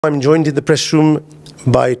I'm joined in the press room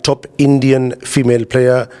by top Indian female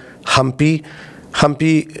player Humpy.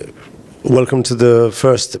 Humpy, welcome to the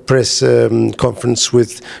first press conference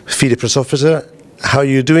with FIDE press officer. How are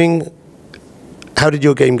you doing? How did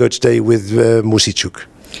your game go today with Muzychuk?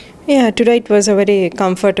 Yeah, today it was a very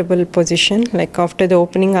comfortable position. Like after the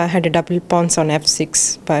opening, I had a double pawns on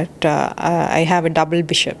f6, but I have a double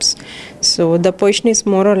bishops. So the position is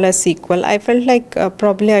more or less equal. I felt like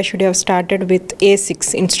probably I should have started with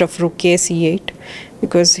a6 instead of rook a c8,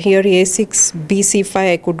 because here a6, bc5,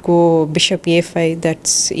 I could go bishop a5.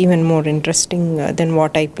 That's even more interesting than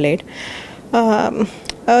what I played.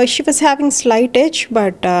 She was having slight edge,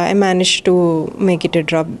 but I managed to make it a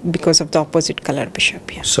draw because of the opposite color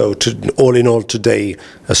bishop. Yeah. So all in all today,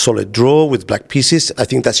 a solid draw with black pieces. I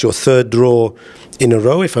think that's your third draw in a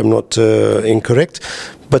row, if I'm not incorrect.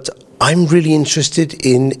 But I'm really interested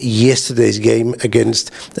in yesterday's game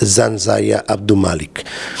against Zanzaya Abdulmalik.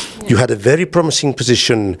 Yeah. You had a very promising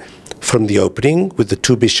position from the opening with the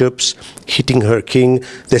two bishops hitting her king.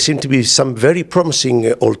 There seemed to be some very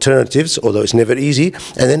promising alternatives, although it's never easy.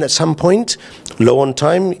 And then at some point, low on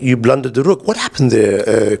time, you blundered the rook. What happened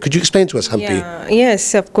there? Could you explain to us, Humpy? Yeah.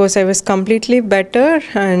 Yes, of course, I was completely better,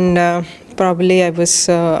 and probably I was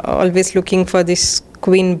always looking for this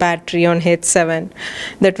queen battery on h7.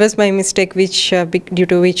 That was my mistake, which due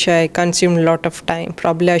to which I consumed a lot of time.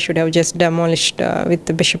 Probably I should have just demolished with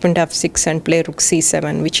the bishop and f6 and play rook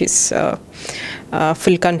c7, which is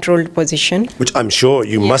full controlled position. Which I'm sure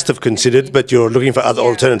you must have considered, but you're looking for other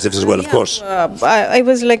alternatives as well, of course. I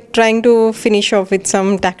was like trying to finish off with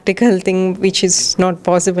some tactical thing, which is not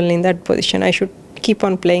possible in that position. I should keep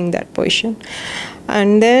on playing that position.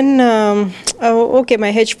 And then, okay,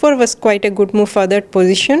 my h4 was quite a good move for that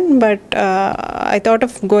position, but I thought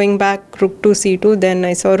of going back rook to c2, then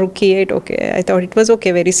I saw rook e8, okay, I thought it was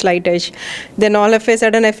okay, very slight edge. Then all of a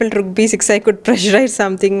sudden I felt rook b6, I could pressurize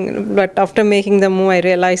something, but after making the move I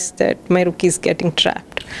realized that my rook is getting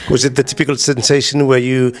trapped. Was it the typical sensation where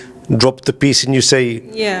you drop the piece and you say,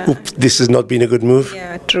 yeah, "Oop, this has not been a good move"?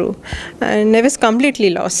 Yeah, true. And I was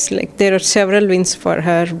completely lost. Like there are several wins for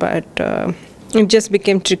her, but it just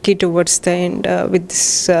became tricky towards the end with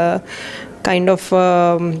this kind of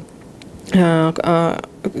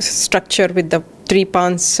structure with the three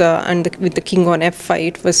pawns and with the king on f5.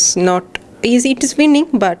 It was not easy. It is winning,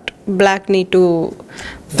 but black need to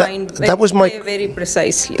find that was my very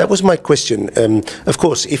precisely. That was my question. Of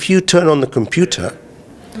course, if you turn on the computer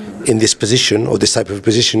in this position or this type of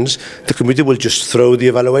positions, the computer will just throw the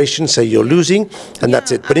evaluation, say you're losing, and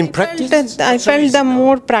that's it. But in practice, I felt the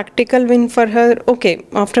more practical win for her. Okay,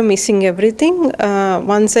 after missing everything,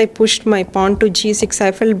 once I pushed my pawn to g6,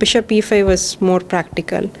 I felt bishop e5 was more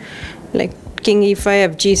practical, like king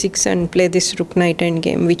e5, fg6, and play this rook knight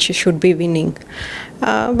endgame, which should be winning.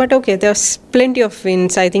 But okay, there's plenty of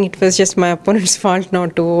wins. I think it was just my opponent's fault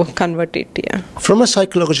not to convert it. Yeah. From a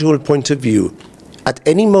psychological point of view, at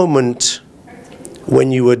any moment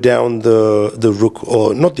when you were down the rook,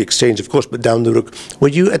 or not the exchange of course, but down the rook, were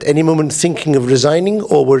you at any moment thinking of resigning,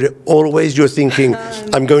 or were it always you're thinking,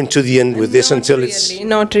 I'm going to the end with this until it's...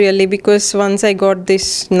 Not really, because once I got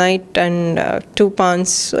this knight and two pawns,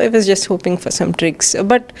 so I was just hoping for some tricks.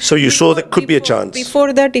 But so you saw that could be a chance?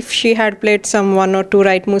 Before that, if she had played some one or two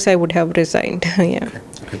right moves, I would have resigned. Yeah.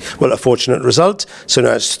 Well, a fortunate result. So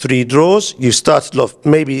now it's 3 draws. You started off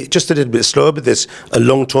maybe just a little bit slower, but there's a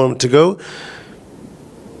long tournament to go.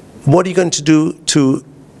 What are you going to do to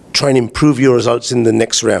try and improve your results in the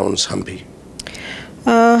next rounds, Humpy?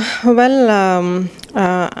 I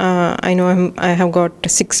know I have got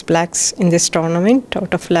 6 blacks in this tournament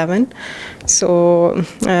out of 11. So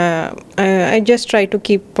I just try to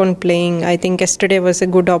keep on playing. I think yesterday was a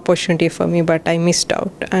good opportunity for me, but I missed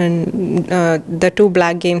out. And the 2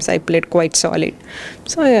 black games I played quite solid.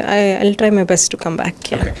 So I'll try my best to come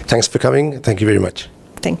back. Yeah. Okay. Thanks for coming. Thank you very much.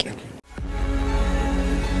 Thank you.